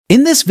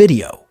In this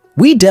video,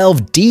 we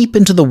delve deep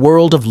into the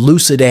world of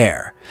Lucid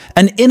Air,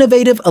 an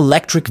innovative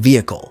electric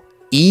vehicle,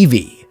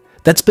 EV,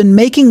 that's been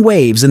making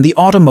waves in the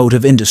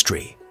automotive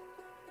industry.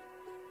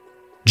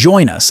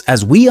 Join us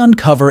as we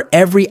uncover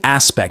every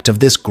aspect of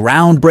this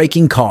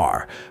groundbreaking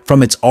car,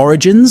 from its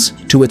origins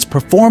to its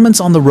performance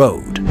on the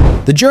road.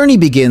 The journey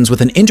begins with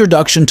an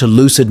introduction to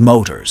Lucid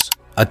Motors,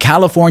 a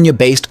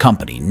California-based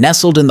company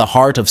nestled in the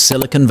heart of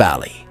Silicon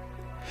Valley.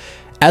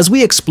 As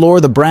we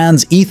explore the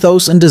brand's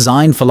ethos and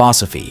design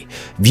philosophy,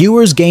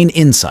 viewers gain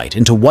insight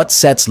into what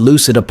sets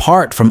Lucid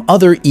apart from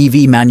other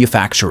EV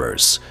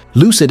manufacturers.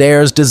 Lucid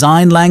Air's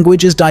design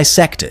language is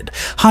dissected,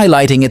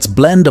 highlighting its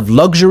blend of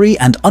luxury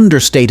and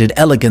understated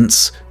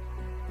elegance.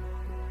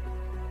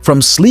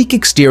 From sleek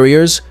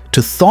exteriors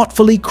to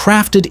thoughtfully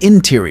crafted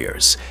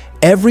interiors,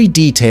 every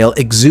detail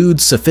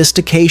exudes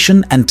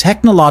sophistication and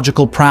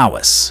technological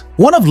prowess.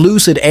 One of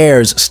Lucid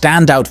Air's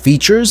standout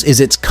features is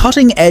its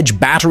cutting-edge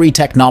battery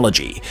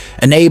technology,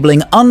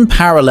 enabling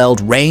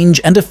unparalleled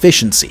range and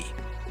efficiency.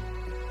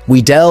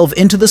 We delve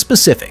into the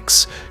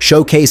specifics,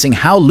 showcasing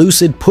how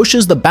Lucid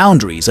pushes the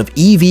boundaries of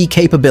EV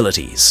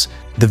capabilities.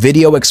 The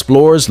video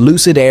explores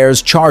Lucid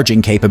Air's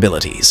charging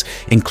capabilities,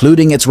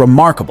 including its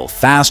remarkable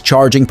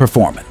fast-charging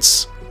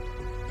performance.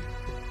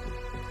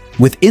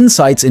 With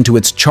insights into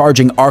its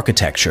charging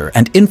architecture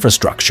and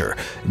infrastructure,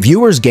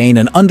 viewers gain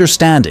an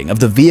understanding of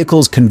the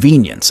vehicle's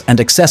convenience and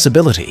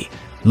accessibility.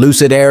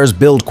 Lucid Air's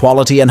build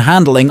quality and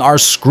handling are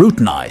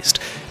scrutinized,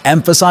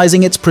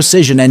 emphasizing its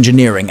precision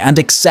engineering and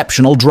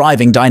exceptional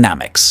driving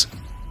dynamics.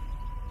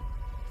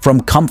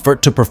 From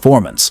comfort to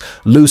performance,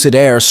 Lucid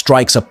Air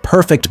strikes a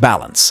perfect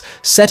balance,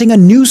 setting a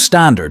new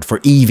standard for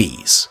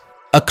EVs.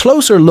 A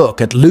closer look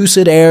at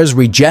Lucid Air's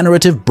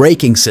regenerative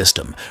braking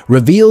system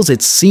reveals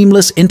its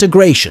seamless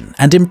integration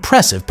and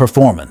impressive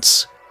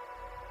performance.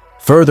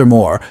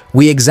 Furthermore,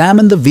 we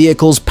examine the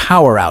vehicle's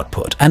power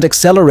output and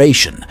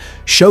acceleration,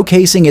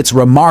 showcasing its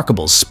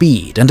remarkable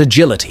speed and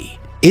agility.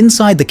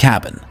 Inside the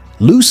cabin,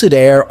 Lucid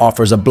Air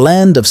offers a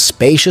blend of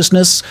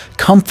spaciousness,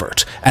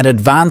 comfort, and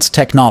advanced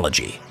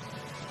technology.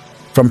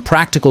 From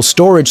practical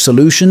storage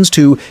solutions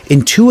to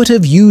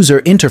intuitive user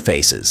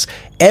interfaces,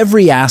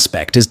 every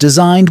aspect is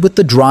designed with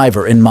the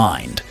driver in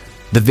mind.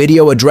 The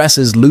video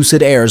addresses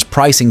Lucid Air's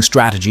pricing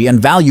strategy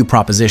and value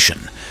proposition,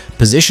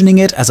 positioning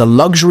it as a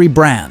luxury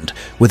brand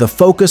with a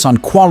focus on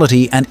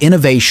quality and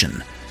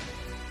innovation.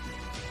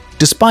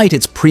 Despite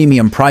its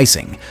premium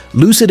pricing,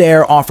 Lucid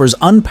Air offers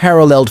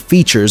unparalleled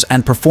features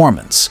and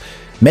performance,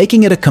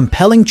 making it a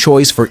compelling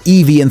choice for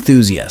EV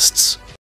enthusiasts.